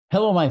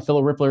Hello, my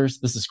fellow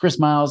Ripplers. This is Chris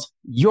Miles,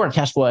 your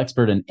cash flow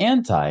expert and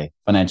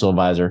anti-financial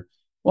advisor.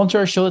 Welcome to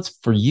our show that's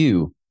for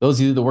you,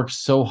 those of you that work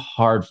so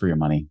hard for your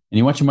money. And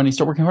you want your money to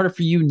start working harder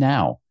for you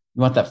now.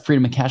 You want that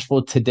freedom and cash flow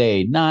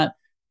today, not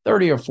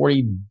 30 or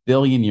 40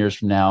 billion years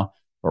from now,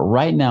 but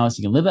right now so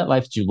you can live that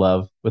life that you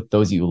love with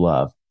those you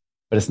love.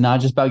 But it's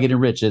not just about getting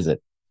rich, is it?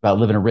 It's about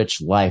living a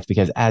rich life,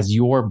 because as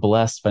you're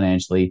blessed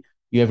financially,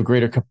 you have a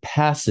greater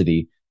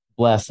capacity to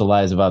bless the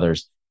lives of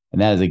others.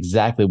 And that is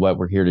exactly what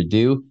we're here to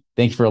do.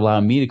 Thank you for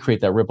allowing me to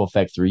create that ripple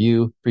effect through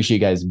you. Appreciate you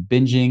guys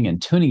binging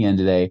and tuning in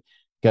today,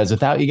 because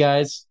without you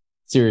guys,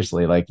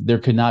 seriously, like there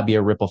could not be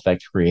a ripple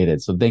effect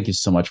created. So thank you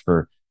so much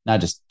for not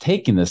just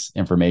taking this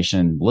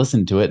information,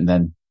 listening to it, and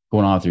then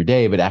going on with your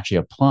day, but actually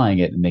applying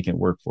it and making it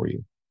work for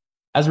you.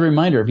 As a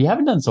reminder, if you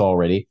haven't done so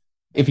already,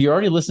 if you're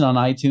already listening on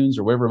iTunes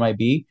or wherever it might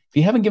be, if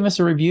you haven't given us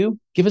a review,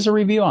 give us a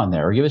review on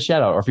there or give us a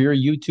shout out. Or if you're a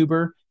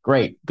YouTuber,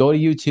 great. Go to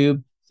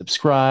YouTube,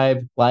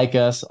 subscribe, like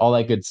us, all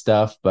that good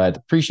stuff. But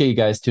appreciate you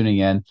guys tuning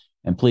in.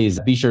 And please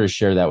be sure to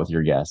share that with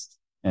your guests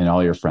and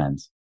all your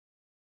friends.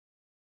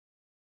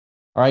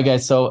 All right,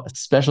 guys. So a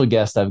special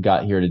guest I've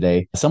got here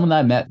today, someone that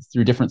I met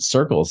through different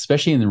circles,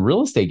 especially in the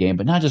real estate game,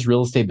 but not just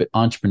real estate, but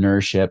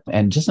entrepreneurship,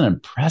 and just an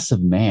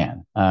impressive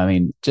man. I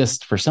mean,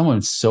 just for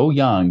someone so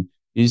young,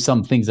 you do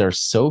some things that are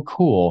so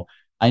cool.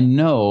 I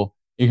know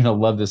you're going to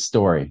love this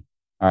story.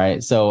 All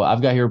right. So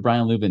I've got here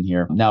Brian Luebben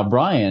here. Now,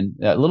 Brian,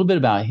 a little bit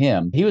about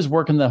him. He was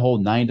working the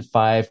whole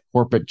 9-to-5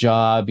 corporate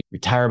job,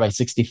 retire by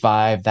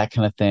 65, that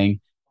kind of thing.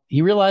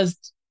 He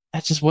realized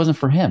that just wasn't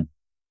for him.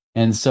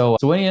 And so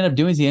what he ended up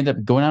doing is he ended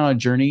up going out on a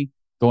journey,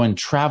 going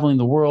traveling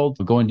the world,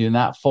 going doing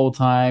that full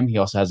time. He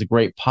also has a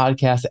great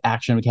podcast, the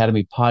Action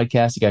Academy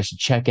podcast. You guys should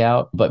check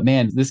out. But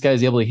man, this guy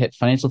is able to hit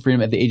financial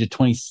freedom at the age of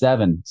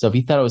 27. So if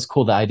he thought it was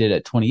cool that I did it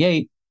at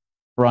 28,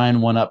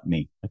 Brian one up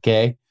me.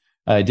 Okay.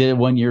 I did it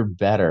 1 year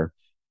better.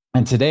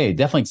 And today,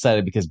 definitely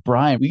excited because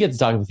Brian, we get to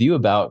talk with you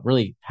about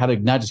really how to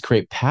not just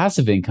create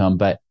passive income,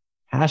 but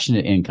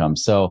passionate income.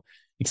 So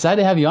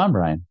excited to have you on,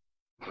 Brian.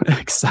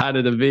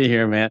 Excited to be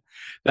here, man.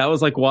 That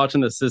was like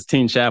watching the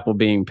Sistine Chapel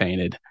being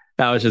painted.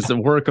 That was just a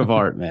work of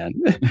art, man.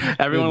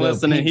 Everyone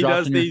listening, he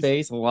does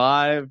these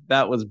live.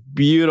 That was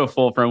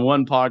beautiful from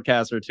one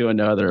podcaster to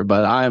another.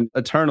 But I'm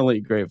eternally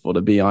grateful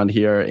to be on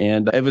here.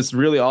 And it was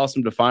really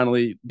awesome to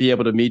finally be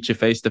able to meet you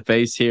face to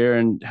face here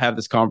and have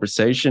this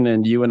conversation.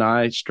 And you and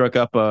I struck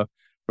up a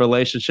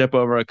relationship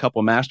over a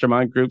couple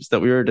mastermind groups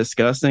that we were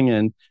discussing.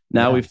 And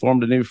now we've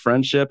formed a new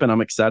friendship. And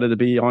I'm excited to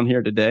be on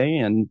here today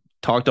and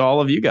talk to all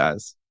of you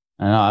guys.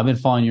 I know I've been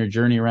following your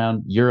journey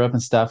around Europe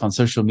and stuff on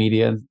social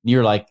media.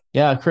 You're like,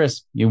 yeah,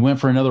 Chris, you went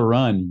for another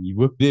run. You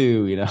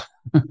whoop-doo, you know.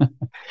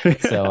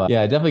 So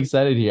yeah, definitely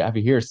excited to have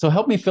you here. So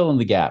help me fill in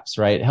the gaps,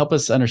 right? Help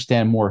us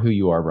understand more who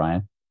you are,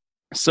 Brian.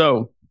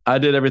 So I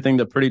did everything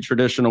the pretty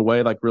traditional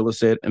way, like real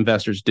estate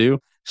investors do.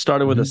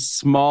 Started with a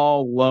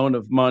small loan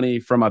of money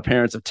from my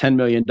parents of $10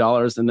 million,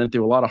 and then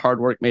through a lot of hard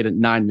work, made it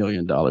 $9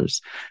 million.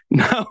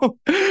 Now,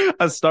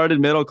 I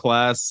started middle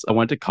class. I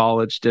went to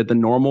college, did the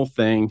normal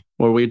thing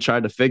where we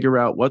tried to figure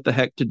out what the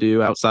heck to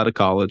do outside of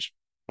college.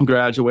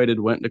 Graduated,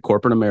 went into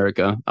corporate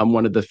America. I'm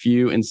one of the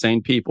few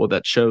insane people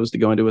that chose to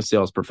go into a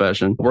sales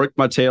profession. Worked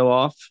my tail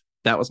off.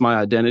 That was my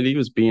identity,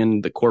 was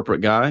being the corporate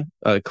guy,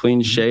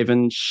 clean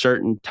shaven,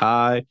 shirt and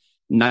tie,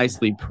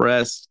 nicely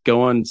pressed,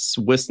 going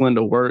whistling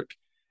to work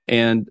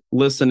and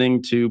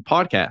listening to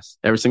podcasts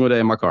every single day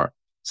in my car.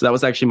 So that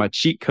was actually my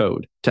cheat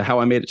code to how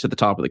I made it to the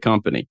top of the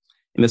company.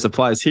 And this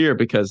applies here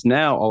because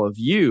now all of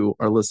you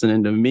are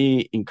listening to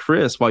me and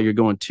Chris while you're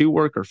going to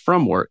work or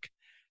from work.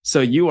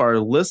 So you are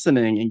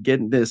listening and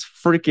getting this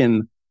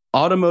freaking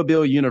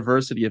automobile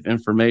university of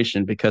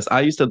information, because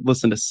I used to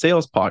listen to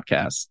sales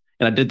podcasts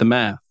and I did the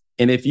math.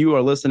 And if you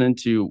are listening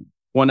to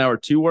 1 hour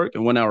to work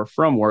and 1 hour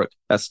from work,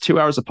 that's 2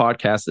 hours of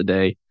podcast a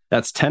day.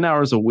 That's 10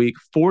 hours a week,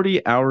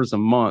 40 hours a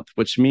month,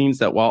 which means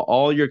that while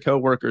all your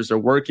coworkers are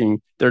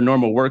working their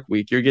normal work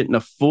week, you're getting a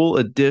full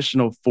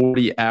additional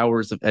 40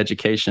 hours of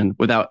education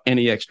without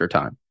any extra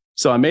time.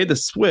 So I made the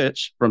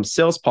switch from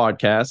sales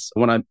podcasts.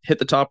 When I hit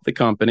the top of the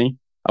company,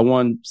 I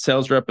won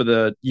Sales Rep of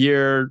the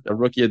Year, a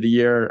Rookie of the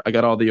Year. I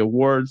got all the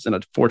awards in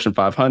a Fortune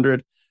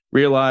 500,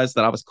 realized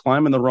that I was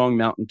climbing the wrong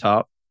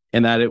mountaintop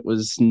and that it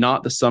was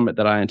not the summit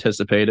that I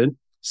anticipated.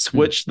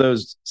 Switched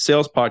those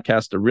sales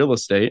podcasts to real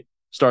estate.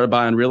 Started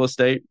buying real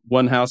estate,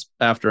 one house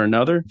after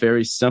another.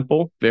 Very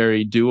simple,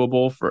 very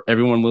doable for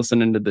everyone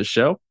listening to the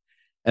show.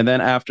 And then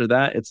after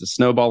that, it's a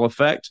snowball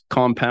effect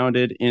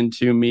compounded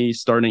into me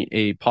starting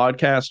a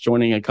podcast,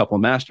 joining a couple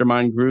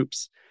mastermind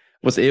groups,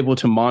 was able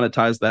to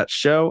monetize that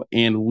show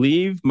and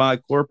leave my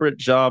corporate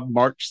job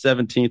March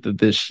 17th of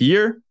this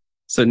year.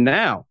 So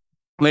now,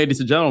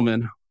 ladies and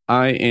gentlemen,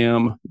 I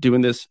am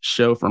doing this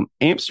show from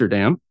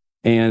Amsterdam.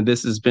 And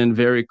this has been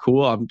very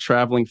cool. I'm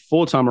traveling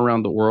full time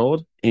around the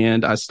world,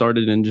 and I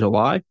started in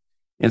July.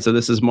 And so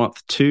this is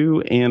month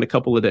 2 and a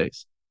couple of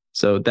days.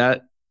 So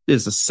that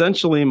is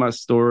essentially my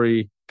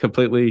story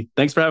completely.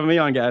 Thanks for having me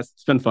on, guys.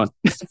 It's been fun.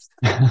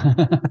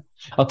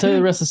 I'll tell you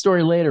the rest of the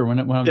story later when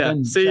I'm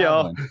done. See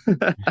y'all.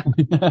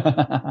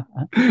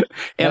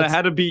 And I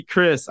had to beat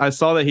Chris. I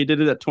saw that he did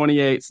it at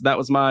 28. So that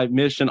was my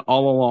mission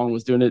all along,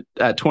 was doing it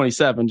at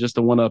 27 just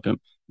to one up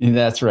him.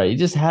 That's right. You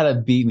just had to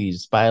beat me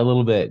just by a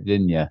little bit,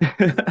 didn't you?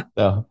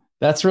 So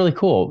that's really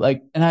cool.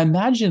 Like, and I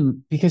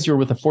imagine because you're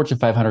with a Fortune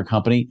 500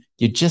 company,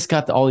 you just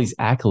got all these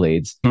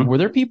accolades. Mm-hmm. Were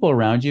there people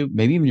around you,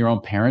 maybe even your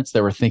own parents,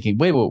 that were thinking,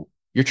 wait, well,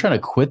 you're trying to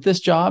quit this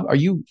job? Are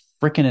you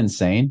freaking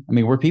insane? I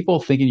mean, were people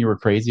thinking you were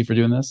crazy for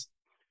doing this?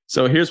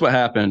 So here's what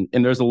happened.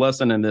 And there's a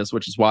lesson in this,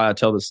 which is why I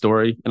tell the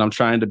story. And I'm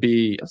trying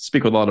to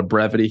speak with a lot of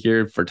brevity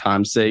here for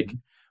time's sake.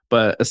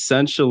 But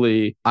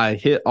essentially, I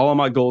hit all of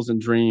my goals and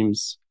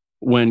dreams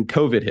when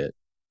COVID hit.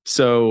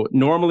 So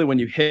normally when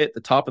you hit the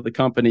top of the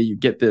company, you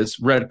get this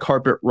red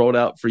carpet rolled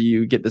out for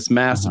you, get this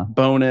massive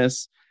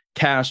bonus,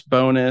 cash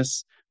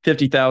bonus,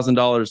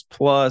 $50,000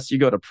 plus. You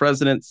go to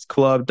President's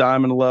Club,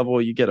 Diamond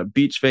level, you get a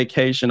beach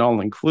vacation,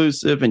 all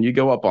inclusive, and you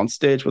go up on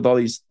stage with all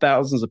these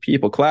thousands of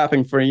people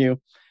clapping for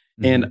you.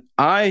 Mm-hmm. And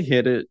I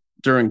hit it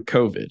during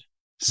COVID.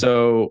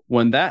 So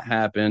when that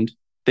happened,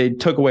 they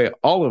took away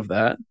all of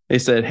that. They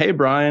said, hey,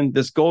 Brian,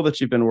 this goal that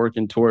you've been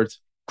working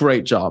towards,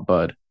 great job,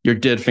 bud. You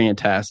did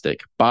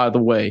fantastic. By the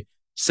way,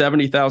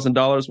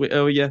 $70,000 we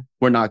owe you,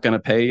 we're not going to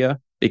pay you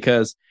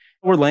because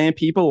we're laying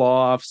people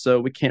off. So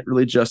we can't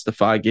really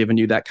justify giving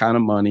you that kind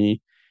of money.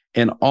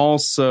 And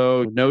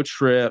also no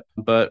trip,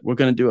 but we're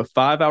going to do a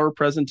 5-hour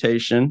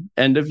presentation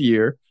end of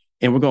year.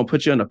 And we're going to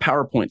put you on a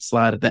PowerPoint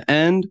slide at the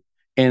end.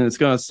 And it's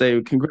going to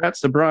say,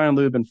 congrats to Brian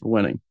Luebben for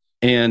winning.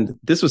 And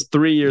this was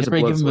 3 years of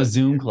blood give him sweat. A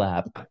Zoom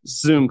clap.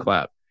 Zoom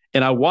clap.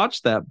 And I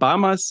watched that by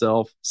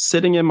myself,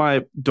 sitting in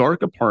my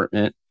dark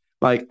apartment,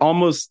 like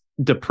almost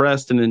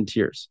depressed and in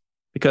tears,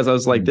 because I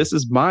was like, this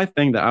is my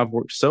thing that I've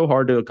worked so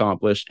hard to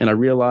accomplish. And I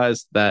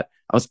realized that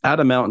I was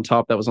at a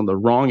mountaintop that was on the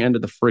wrong end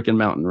of the freaking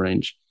mountain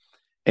range.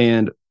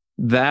 And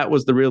that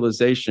was the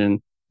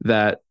realization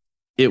that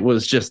it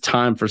was just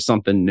time for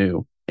something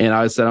new. And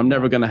I said, I'm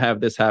never going to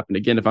have this happen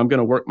again. If I'm going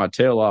to work my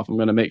tail off, I'm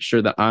going to make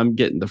sure that I'm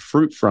getting the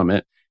fruit from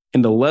it.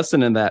 And the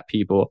lesson in that,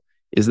 people,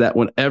 is that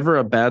whenever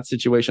a bad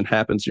situation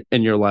happens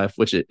in your life,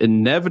 which it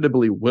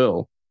inevitably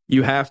will,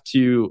 you have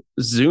to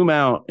zoom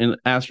out and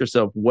ask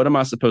yourself, what am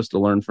I supposed to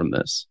learn from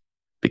this?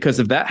 Because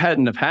if that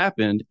hadn't have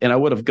happened and I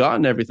would have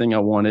gotten everything I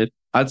wanted,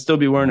 I'd still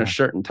be wearing a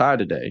shirt and tie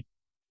today.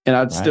 And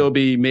I'd still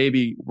be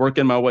maybe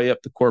working my way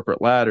up the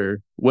corporate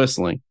ladder,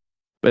 whistling.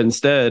 But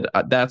instead,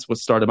 that's what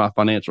started my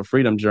financial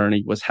freedom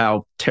journey, was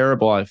how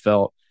terrible I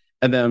felt.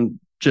 And then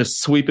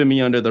just sweeping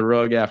me under the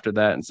rug after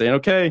that and saying,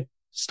 okay,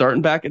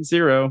 starting back at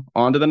zero,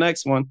 on to the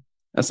next one.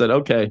 I said,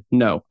 okay,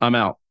 no, I'm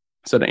out.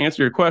 So to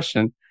answer your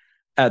question,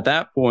 at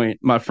that point,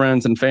 my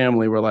friends and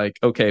family were like,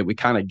 okay, we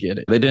kind of get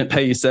it. They didn't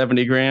pay you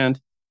 70 grand.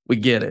 We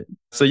get it.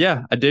 So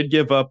yeah, I did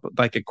give up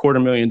like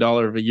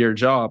 $250,000 a year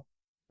job.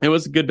 It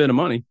was a good bit of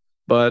money,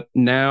 but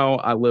now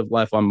I live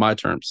life on my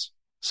terms.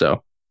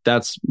 So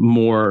that's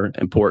more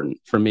important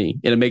for me.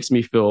 And it makes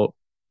me feel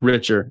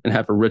richer and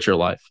have a richer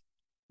life.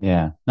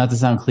 Yeah. Not to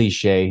sound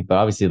cliche, but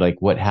obviously like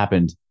what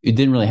happened, it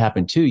didn't really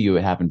happen to you.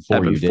 It happened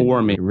for you.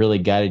 For me. It really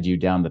guided you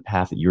down the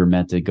path that you were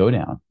meant to go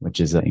down, which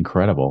is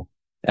incredible.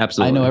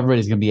 Absolutely. I know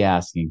everybody's going to be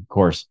asking, of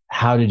course,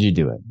 how did you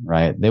do it?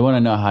 Right. They want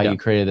to know how you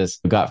created this,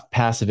 got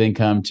passive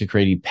income to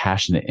creating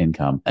passionate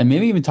income, and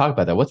maybe even talk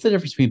about that. What's the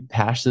difference between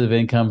passive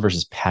income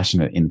versus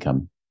passionate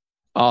income?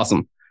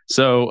 Awesome.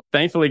 So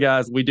thankfully,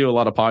 guys, we do a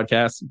lot of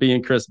podcasts, me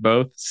and Chris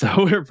both.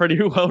 So we're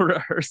pretty well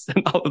rehearsed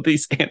in all of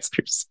these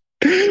answers.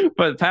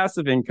 But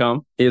passive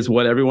income is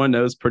what everyone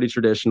knows pretty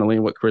traditionally,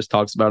 and what Chris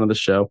talks about on the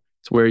show.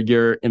 It's where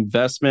your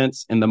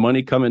investments and the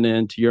money coming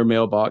into your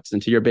mailbox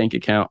and to your bank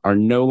account are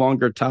no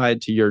longer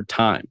tied to your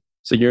time.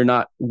 So you're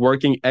not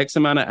working X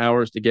amount of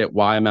hours to get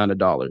Y amount of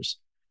dollars.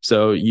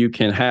 So you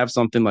can have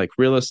something like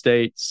real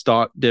estate,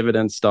 stock,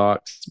 dividend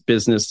stocks,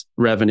 business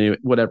revenue,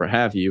 whatever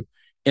have you.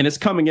 And it's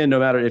coming in no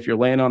matter if you're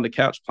laying on the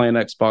couch playing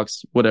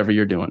Xbox, whatever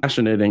you're doing.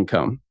 Passionate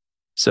income.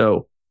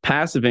 So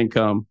passive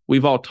income,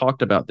 we've all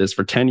talked about this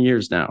for 10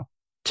 years now.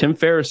 Tim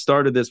Ferriss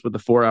started this with the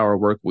 4-hour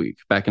work week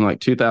back in like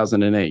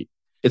 2008.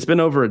 It's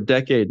been over a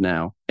decade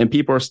now, and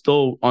people are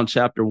still on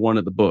chapter 1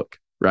 of the book,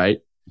 right?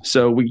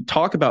 So we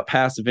talk about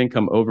passive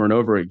income over and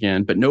over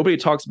again, but nobody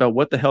talks about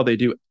what the hell they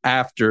do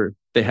after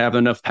they have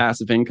enough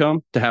passive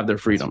income to have their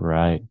freedom. That's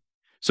right.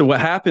 So what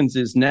happens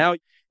is now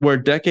we're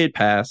a decade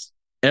past,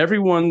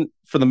 everyone,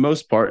 for the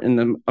most part, and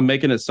I'm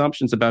making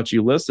assumptions about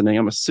you listening,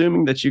 I'm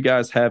assuming that you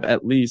guys have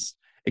at least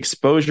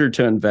exposure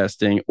to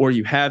investing, or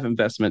you have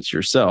investments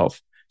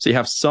yourself. So you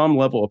have some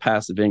level of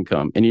passive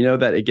income, and you know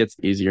that it gets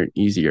easier and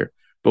easier.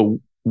 But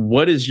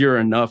what is your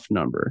enough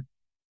number?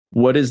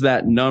 What is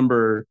that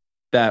number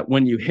that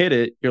when you hit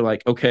it, you're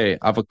like, okay,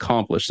 I've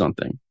accomplished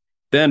something.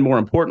 Then more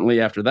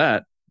importantly, after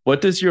that, what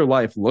does your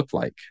life look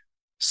like?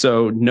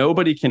 So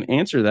nobody can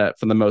answer that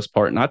for the most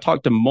part. And I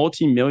talk to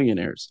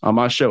multimillionaires on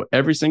my show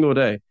every single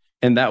day.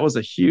 And that was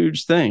a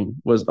huge thing,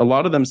 was a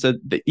lot of them said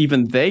that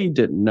even they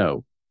didn't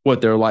know what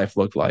their life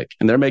looked like.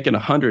 And they're making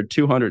 $100,000,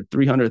 $200,000,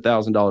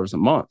 $300,000 a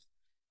month.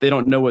 They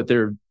don't know what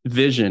their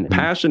vision,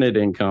 passionate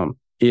income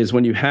is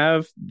when you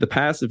have the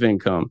passive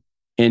income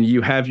and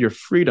you have your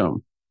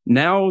freedom.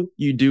 Now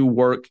you do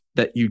work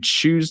that you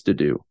choose to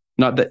do,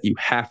 not that you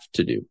have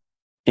to do.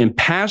 And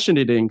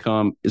passionate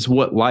income is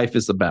what life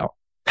is about,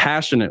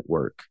 passionate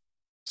work.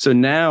 So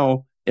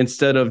now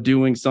instead of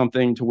doing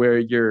something to where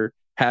you're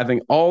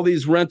having all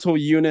these rental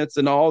units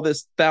and all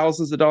this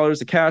thousands of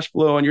dollars of cash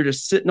flow, and you're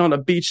just sitting on a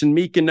beach in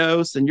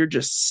Mykonos and you're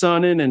just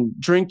sunning and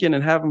drinking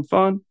and having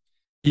fun,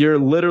 you're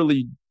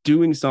literally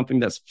doing something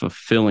that's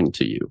fulfilling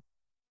to you.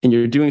 And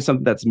you're doing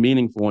something that's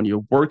meaningful, and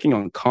you're working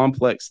on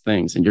complex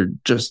things, and you're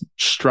just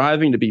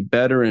striving to be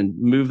better and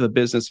move the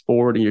business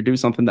forward, and you're doing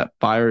something that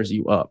fires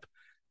you up.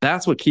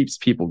 That's what keeps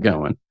people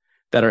going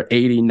that are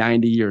 80,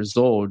 90 years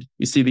old.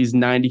 You see these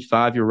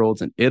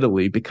 95-year-olds in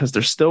Italy because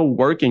they're still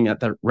working at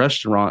that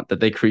restaurant that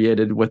they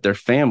created with their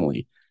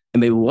family,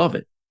 and they love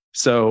it.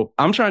 So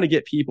I'm trying to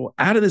get people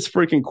out of this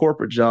freaking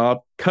corporate job,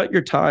 cut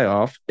your tie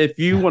off. If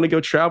you want to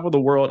go travel the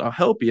world, I'll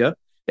help you.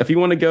 If you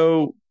want to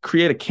go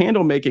create a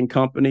candle making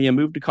company and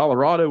move to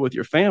Colorado with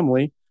your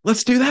family,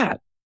 let's do that.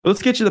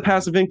 Let's get you the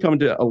passive income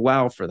to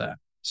allow for that.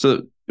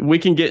 So we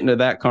can get into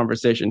that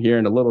conversation here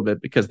in a little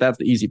bit, because that's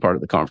the easy part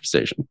of the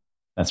conversation.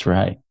 That's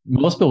right.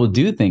 Most people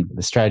do think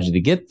the strategy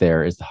to get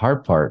there is the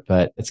hard part,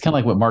 but it's kind of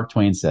like what Mark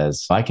Twain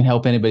says. I can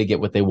help anybody get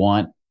what they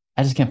want.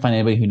 I just can't find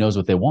anybody who knows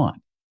what they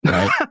want.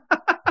 Right.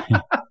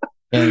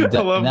 And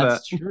I love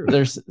that's that. true.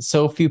 There's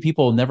so few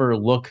people never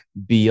look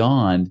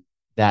beyond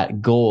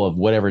that goal of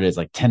whatever it is,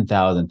 like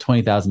 10,000,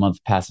 20,000 a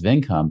month passive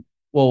income.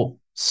 Well,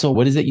 so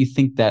what is it you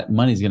think that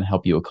money is going to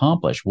help you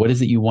accomplish? What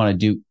is it you want to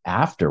do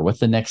after? What's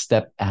the next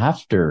step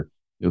after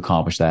you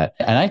accomplish that?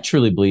 And I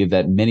truly believe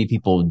that many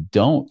people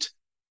don't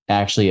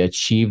actually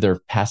achieve their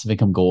passive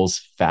income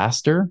goals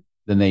faster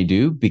than they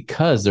do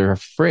because they're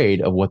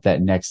afraid of what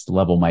that next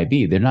level might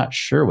be. They're not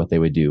sure what they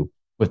would do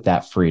with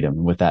that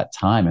freedom, with that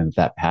time, and with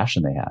that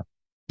passion they have.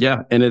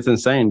 Yeah. And it's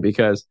insane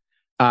because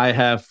I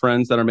have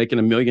friends that are making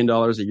 $1 million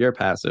a year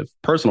passive,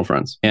 personal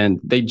friends, and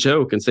they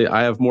joke and say,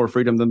 I have more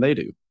freedom than they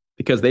do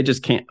because they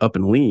just can't up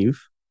and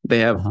leave. They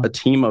have a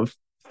team of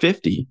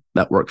 50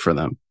 that work for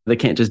them. They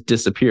can't just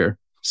disappear.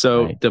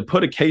 So to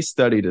put a case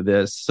study to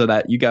this so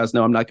that you guys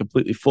know I'm not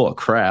completely full of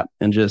crap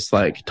and just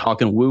like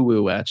talking woo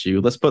woo at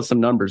you, let's put some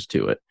numbers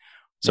to it.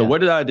 So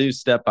what did I do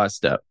step by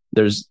step?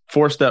 There's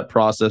 4-step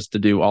process to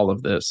do all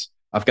of this.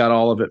 I've got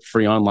all of it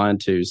free online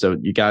too. So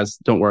you guys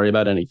don't worry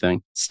about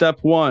anything. Step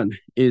 1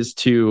 is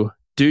to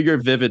do your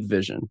vivid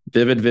vision.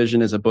 Vivid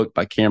Vision is a book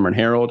by Cameron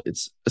Herold.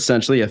 It's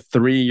essentially a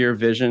 3-year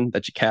vision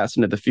that you cast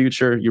into the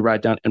future. You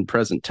write down in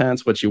present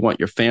tense what you want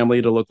your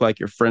family to look like,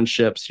 your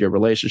friendships, your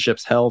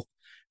relationships, health,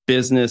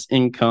 business,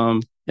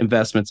 income,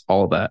 investments,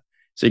 all of that.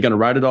 So you're going to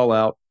write it all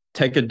out.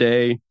 Take a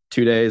day,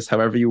 2 days,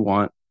 however you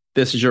want.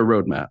 This is your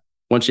roadmap.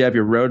 Once you have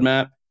your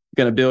roadmap,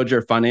 you're going to build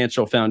your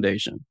financial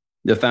foundation.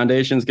 The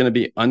foundation is going to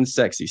be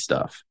unsexy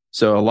stuff.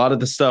 So a lot of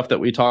the stuff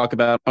that we talk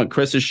about on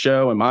Chris's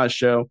show and my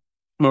show,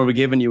 we're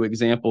giving you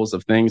examples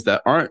of things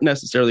that aren't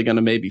necessarily going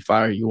to maybe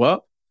fire you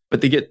up, but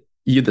they get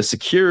you the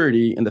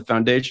security and the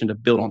foundation to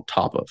build on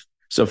top of.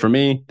 So for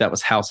me, that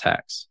was house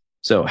hacks.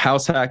 So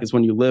house hack is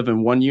when you live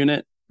in one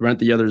unit, rent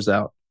the others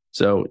out.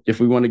 So if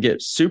we want to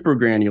get super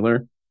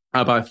granular,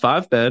 I buy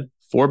 5-bed,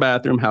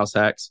 4-bathroom house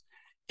hacks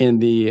in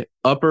the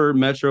upper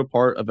metro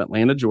part of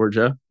Atlanta,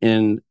 Georgia,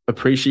 in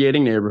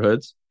appreciating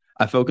neighborhoods.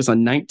 I focus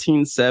on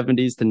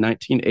 1970s to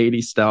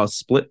 1980s style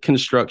split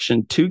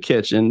construction, 2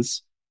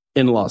 kitchens,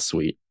 in-law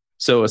suite.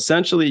 So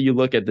essentially you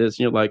look at this and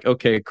you're like,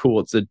 okay, cool.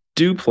 It's a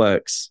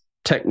duplex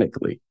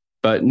technically,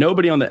 but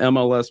nobody on the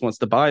MLS wants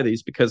to buy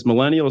these because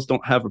millennials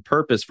don't have a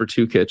purpose for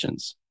 2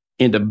 kitchens.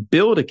 And to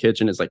build a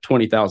kitchen is like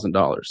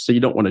 $20,000. So you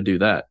don't want to do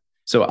that.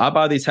 So I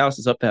buy these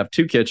houses up to have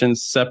 2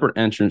 kitchens, separate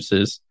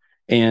entrances,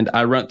 and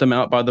I rent them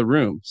out by the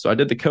room. So I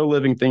did the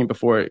co-living thing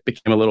before it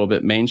became a little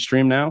bit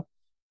mainstream now.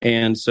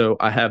 And so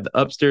I have the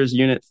upstairs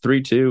unit,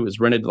 3-2,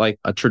 is rented like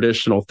a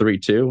traditional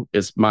 3-2.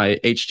 It's my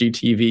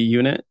HGTV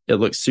unit. It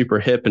looks super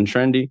hip and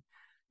trendy.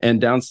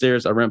 And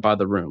downstairs, I rent by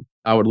the room.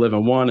 I would live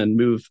in one and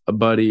move a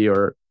buddy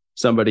or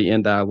somebody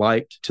in that I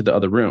liked to the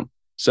other room.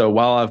 So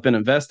while I've been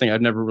investing, I've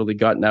never really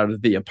gotten out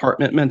of the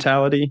apartment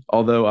mentality,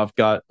 although I've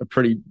got a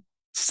pretty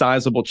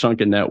sizable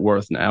chunk of net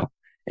worth now.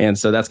 And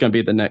so that's going to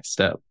be the next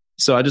step.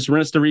 So I just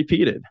rinsed and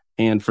repeated.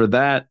 And for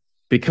that,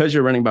 because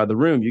you're renting by the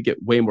room, you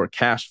get way more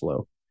cash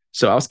flow.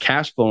 So I was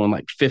cash flowing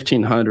like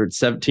 $1,500,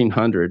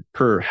 $1,700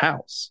 per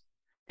house.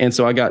 And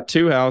so I got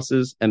 2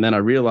 houses and then I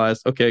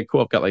realized, okay,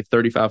 cool. I've got like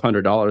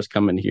 $3,500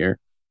 coming here.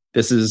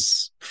 This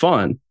is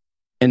fun.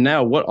 And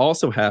now what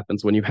also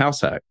happens when you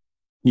house hack?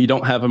 You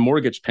don't have a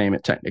mortgage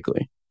payment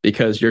technically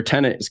because your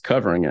tenant is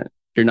covering it.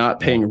 You're not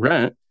paying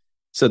rent.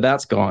 So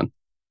that's gone.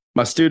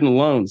 My student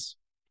loans,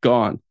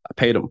 gone. I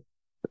paid them.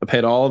 I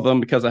paid all of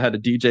them because I had a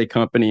DJ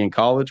company in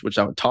college, which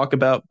I would talk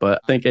about, but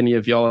I think any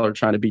of y'all are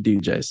trying to be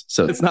DJs.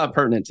 So it's not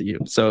pertinent to you.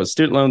 So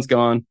student loans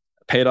gone,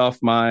 paid off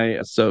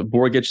so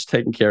mortgage is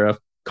taken care of.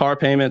 Car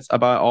payments, I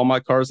buy all my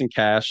cars in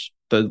cash.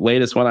 The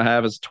latest one I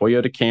have is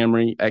Toyota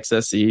Camry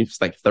XSE.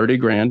 It's like 30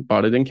 grand,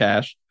 bought it in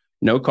cash,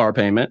 no car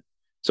payment.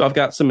 So I've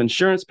got some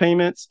insurance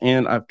payments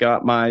and I've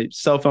got my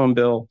cell phone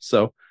bill.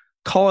 So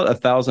call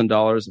it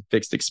 $1,000 of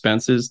fixed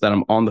expenses that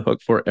I'm on the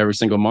hook for every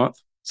single month.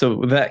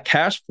 So that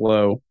cash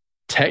flow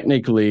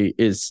technically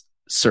is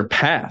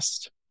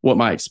surpassed what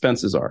my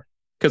expenses are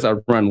because I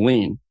run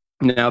lean.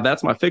 Now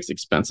that's my fixed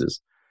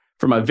expenses.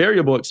 For my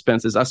variable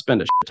expenses, I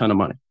spend a shit ton of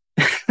money.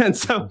 And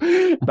so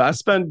but I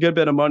spend a good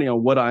bit of money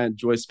on what I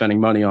enjoy spending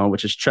money on,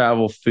 which is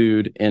travel,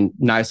 food, and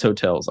nice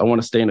hotels. I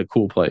want to stay in a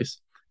cool place.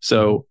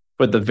 So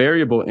with the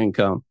variable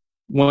income,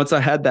 once I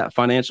had that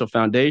financial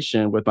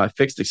foundation with my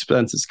fixed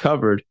expenses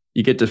covered,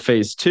 you get to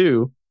phase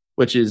two,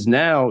 which is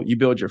now you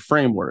build your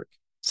framework.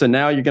 So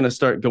now you're going to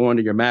start going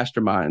to your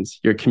masterminds,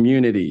 your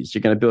communities,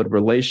 you're going to build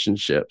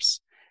relationships,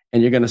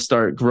 and you're going to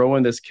start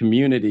growing this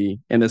community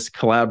and this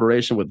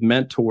collaboration with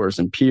mentors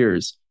and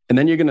peers. And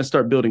then you're going to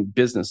start building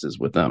businesses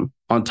with them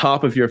on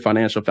top of your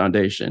financial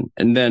foundation.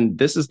 And then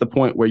this is the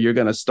point where you're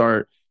going to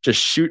start just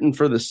shooting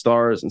for the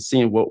stars and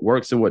seeing what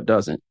works and what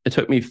doesn't. It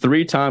took me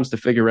 3 times to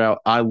figure out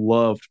I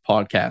loved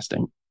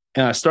podcasting.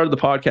 And I started the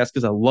podcast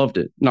because I loved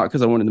it, not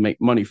because I wanted to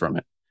make money from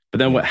it. But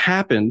then what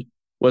happened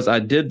was I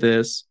did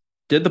the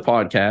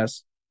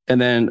podcast, and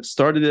then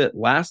started it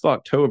last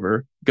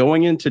October.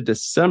 Going into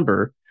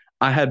December,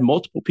 I had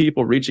multiple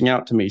people reaching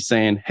out to me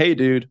saying, hey,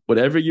 dude,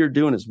 whatever you're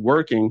doing is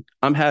working.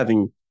 I'm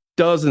having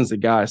dozens of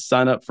guys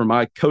sign up for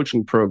my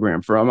coaching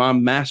program, for my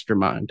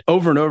mastermind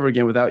over and over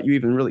again without you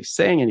even really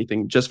saying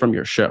anything, just from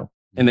your show.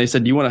 And they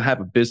said, do you want to have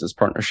a business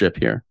partnership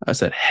here? I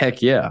said,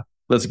 heck yeah,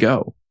 let's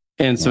go.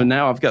 And so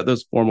now I've got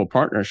those formal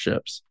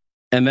partnerships.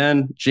 And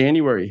then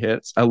January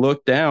hits, I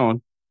look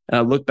down and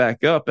I look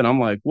back up and I'm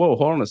like, whoa,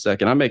 hold on a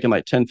second. I'm making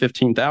like 10,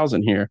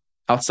 15,000 here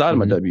outside of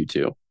my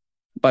W-2.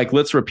 Like,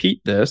 let's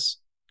repeat this.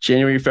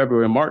 January,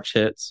 February, March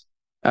hits.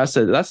 I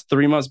said, that's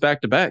 3 months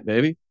back to back,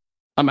 baby.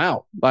 I'm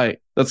out.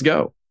 Like, let's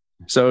go.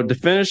 So to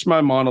finish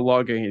my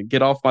monologue and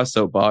get off my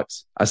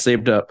soapbox, I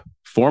saved up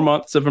 4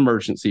 months of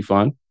emergency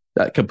fund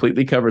that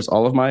completely covers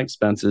all of my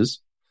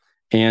expenses.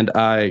 And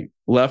I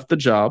left the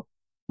job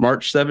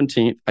March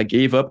 17th. I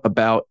gave up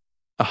about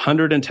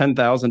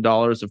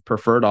 $110,000 of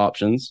preferred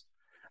options.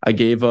 I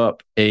gave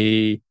up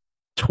a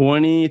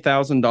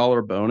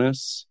 $20,000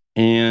 bonus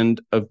and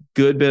a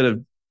good bit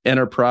of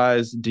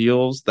enterprise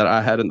deals that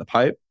I had in the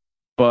pipe.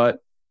 But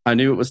I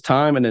knew it was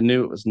time, and I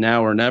knew it was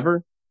now or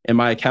never. And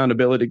my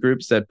accountability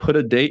group said, put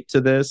a date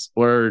to this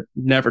or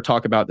never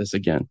talk about this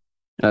again.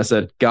 And I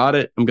said, got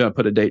it. I'm going to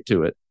put a date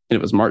to it. And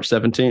it was March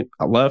 17th.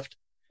 I left.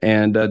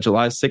 And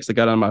July 6th, I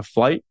got on my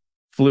flight,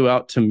 flew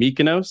out to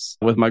Mykonos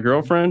with my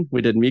girlfriend.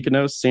 We did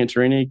Mykonos,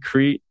 Santorini,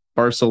 Crete,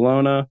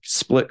 Barcelona,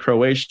 split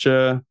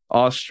Croatia,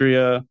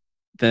 Austria.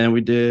 Then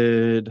we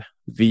did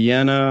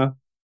Vienna.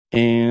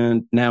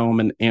 And now I'm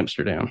in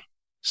Amsterdam.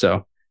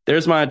 So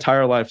there's my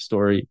entire life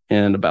story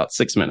in about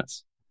 6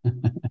 minutes.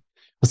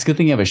 It's a good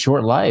thing you have a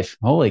short life.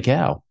 Holy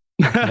cow.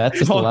 That's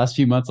just the last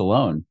few months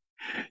alone.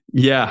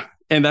 Yeah.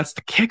 And that's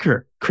the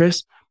kicker,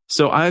 Chris.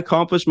 So I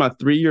accomplished my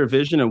 3-year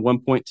vision in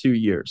 1.2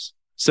 years.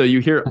 So you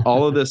hear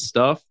all of this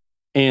stuff,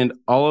 and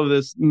all of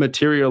this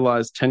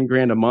materialized 10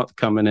 grand a month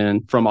coming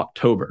in from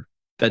October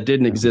that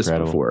didn't exist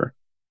before.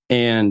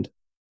 And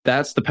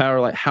that's the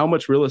power. Like, how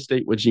much real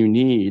estate would you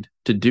need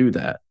to do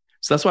that?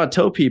 So that's why I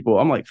tell people,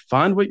 I'm like,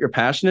 find what you're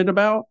passionate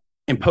about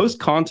and post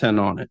content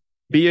on it.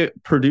 Be a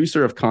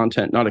producer of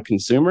content, not a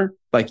consumer,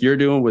 like you're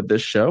doing with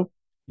this show.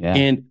 Yeah.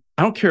 And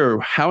I don't care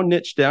how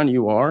niche down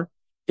you are.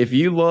 If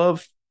you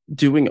love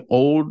doing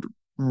old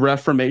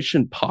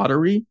Reformation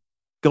pottery,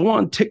 go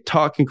on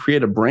TikTok and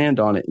create a brand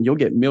on it, and you'll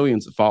get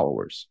millions of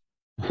followers.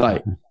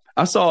 Like,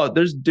 I saw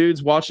there's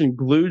dudes watching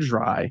glue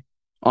dry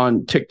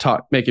on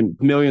TikTok making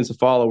millions of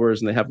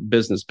followers, and they have a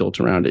business built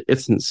around it.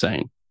 It's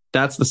insane.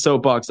 That's the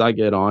soapbox I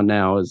get on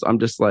now. Is I'm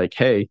just like,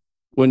 hey,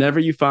 whenever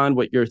you find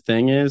what your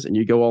thing is and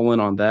you go all in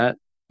on that,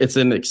 it's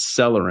an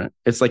accelerant.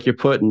 It's like you're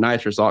putting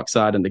nitrous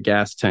oxide in the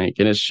gas tank,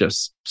 and it's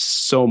just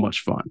so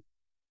much fun.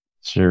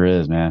 Sure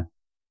is, man.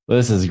 Well,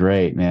 this is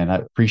great, man. I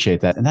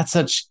appreciate that. And that's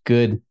such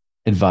good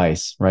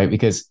advice, right?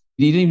 Because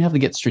you didn't even have to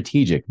get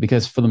strategic,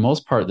 because for the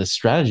most part, the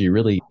strategy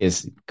really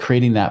is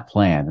creating that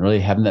plan, really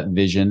having that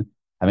vision,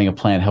 having a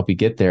plan, help you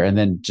get there, and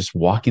then just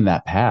walking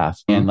that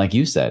path. And like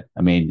you said,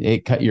 I mean,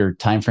 it cut your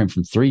time frame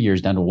from 3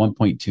 years down to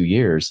 1.2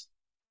 years,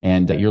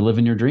 and you're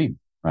living your dream,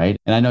 right?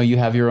 And I know you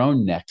have your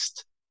own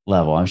next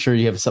level. I'm sure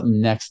you have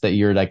something next that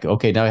you're like,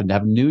 okay, now I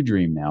have a new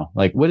dream now.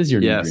 Like, what is your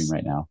new dream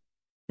right now?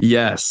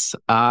 Yes,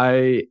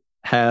 I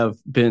have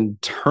been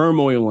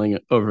turmoiling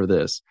over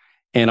this.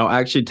 And I'll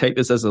actually take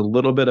this as a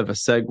little bit of a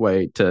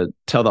segue to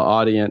tell the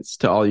audience,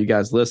 to all you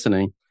guys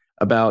listening,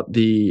 about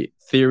the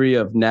theory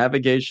of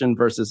navigation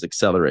versus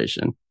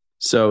acceleration.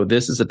 So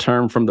this is a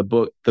term from the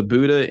book, The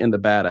Buddha and the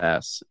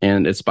Badass.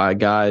 And it's by a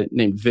guy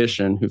named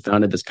Vishen, who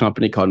founded this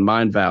company called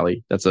Mind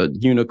Valley. That's a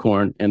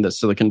unicorn in the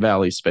Silicon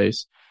Valley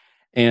space.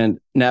 And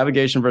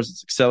navigation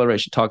versus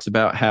acceleration talks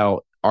about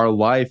how our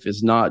life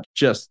is not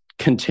just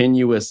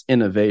continuous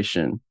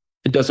innovation.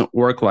 It doesn't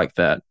work like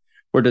that.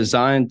 We're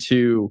designed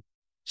to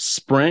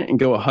sprint and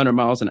go 100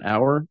 miles an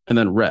hour and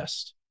then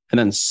rest, and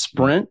then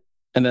sprint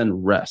and then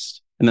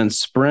rest. and then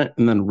sprint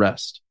and then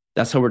rest.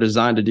 That's how we're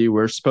designed to do.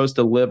 We're supposed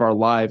to live our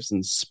lives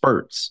in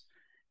spurts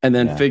and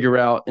then figure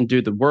out and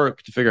do the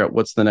work to figure out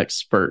what's the next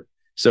spurt.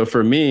 So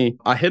for me,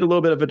 I hit a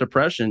little bit of a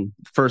depression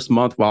the first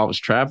month while I was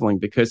traveling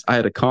because I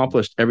had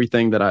accomplished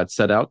everything that I had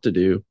set out to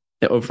do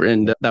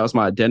and that was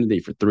my identity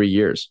for 3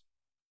 years.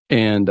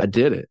 And I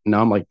did it.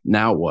 Now I'm like,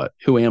 now what?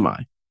 Who am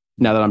I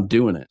now that I'm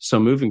doing it? So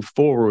moving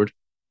forward,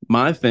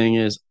 my thing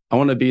is I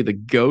want to be the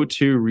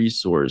go-to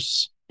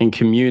resource and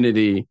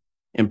community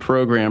and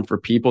program for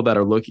people that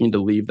are looking to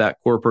leave that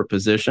corporate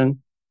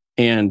position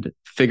and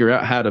figure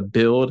out how to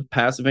build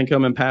passive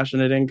income and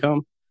passionate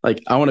income.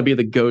 Like I want to be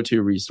the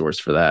go-to resource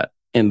for that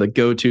and the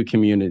go-to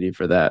community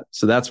for that.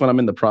 So that's what I'm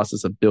in the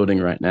process of building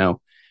right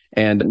now.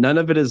 And none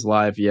of it is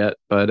live yet,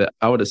 but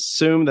I would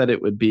assume that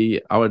it would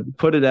be, I would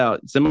put it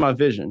out. It's in my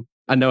vision.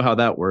 I know how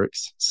that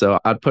works. So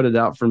I'd put it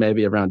out for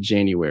maybe around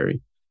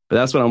January, but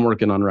that's what I'm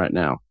working on right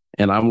now.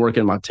 And I'm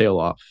working my tail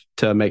off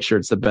to make sure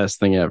it's the best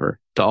thing ever,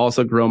 to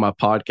also grow my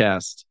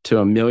podcast to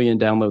 1 million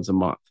downloads a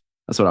month.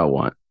 That's what I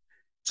want.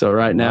 So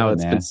right now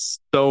it's been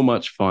so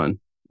much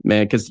fun,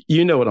 man, because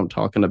you know what I'm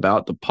talking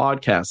about. The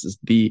podcast is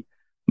the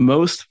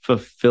most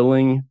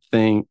fulfilling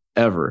thing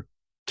ever.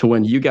 To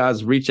when you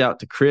guys reach out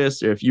to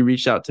Chris, or if you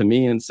reach out to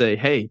me and say,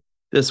 hey,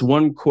 this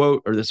one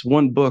quote or this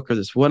one book or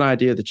this one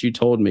idea that you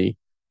told me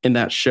in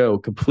that show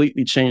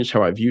completely changed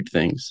how I viewed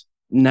things.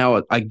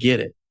 Now I get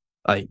it.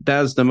 Like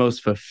that is the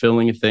most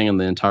fulfilling thing in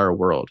the entire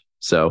world.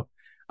 So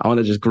I want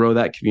to just grow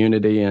that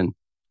community, and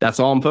that's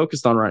all I'm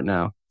focused on right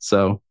now.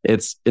 So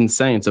it's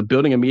insane. So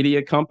building a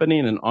media company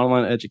and an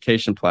online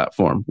education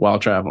platform while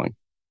traveling.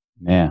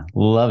 Man,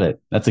 love it.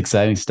 That's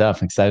exciting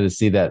stuff. Excited to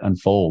see that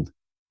unfold.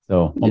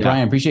 So,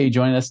 Brian, appreciate you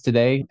joining us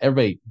today.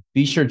 Everybody,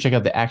 be sure to check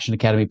out the Action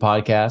Academy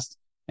podcast.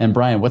 And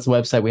Brian, what's the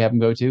website we have them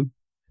go to?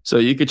 So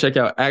you can check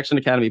out Action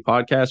Academy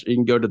podcast, or you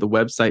can go to the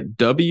website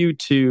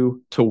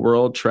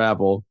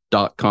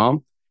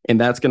w2toworldtravel.com.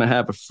 And that's going to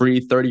have a free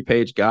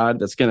 30-page guide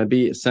that's going to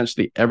be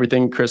essentially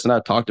everything Chris and I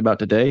talked about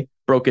today,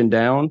 broken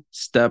down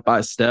step by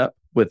step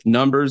with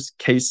numbers,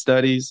 case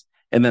studies,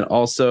 and then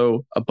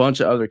also a bunch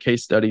of other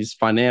case studies,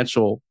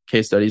 financial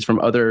case studies from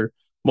other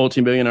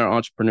multimillionaire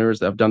entrepreneurs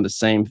that have done the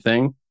same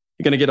thing.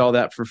 You're going to get all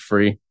that for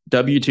free.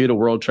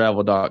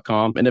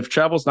 w2toworldtravel.com. And if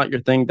travel's not your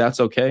thing, that's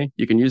okay.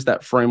 You can use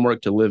that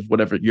framework to live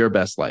whatever your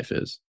best life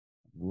is.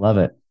 Love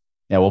it.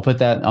 Yeah, we'll put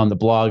that on the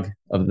blog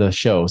of the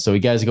show. So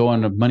you guys go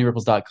on to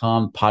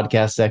moneyripples.com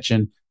podcast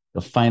section.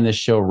 You'll find this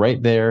show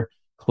right there.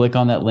 Click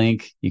on that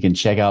link. You can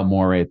check out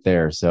more right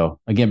there. So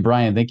again,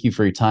 Brian, thank you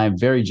for your time.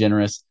 Very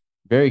generous.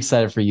 Very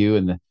excited for you.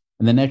 And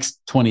in the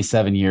next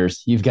 27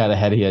 years, you've got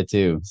ahead of you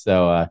too.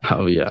 So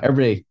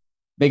everybody,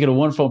 make it a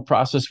wonderful,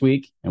 prosperous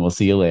week, and we'll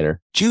see you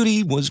later.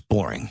 Judy was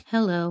boring.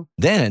 Hello.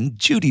 Then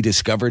Judy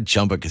discovered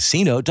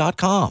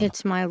ChumbaCasino.com.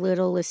 It's my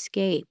little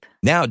escape.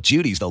 Now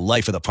Judy's the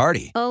life of the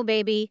party. Oh,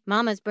 baby,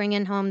 mama's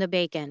bringing home the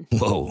bacon.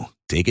 Whoa,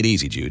 take it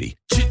easy, Judy.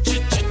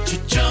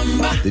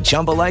 The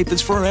Chumba life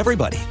is for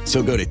everybody.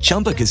 So go to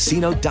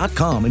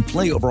ChumbaCasino.com and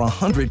play over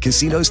 100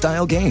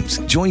 casino-style games.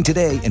 Join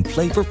today and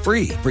play for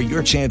free for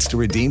your chance to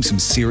redeem some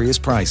serious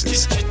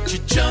prizes.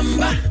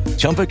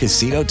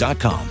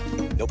 ChumbaCasino.com.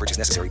 No purchase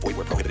necessary. Void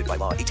where prohibited by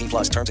law.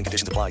 18+ terms and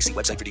conditions apply. See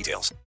website for details.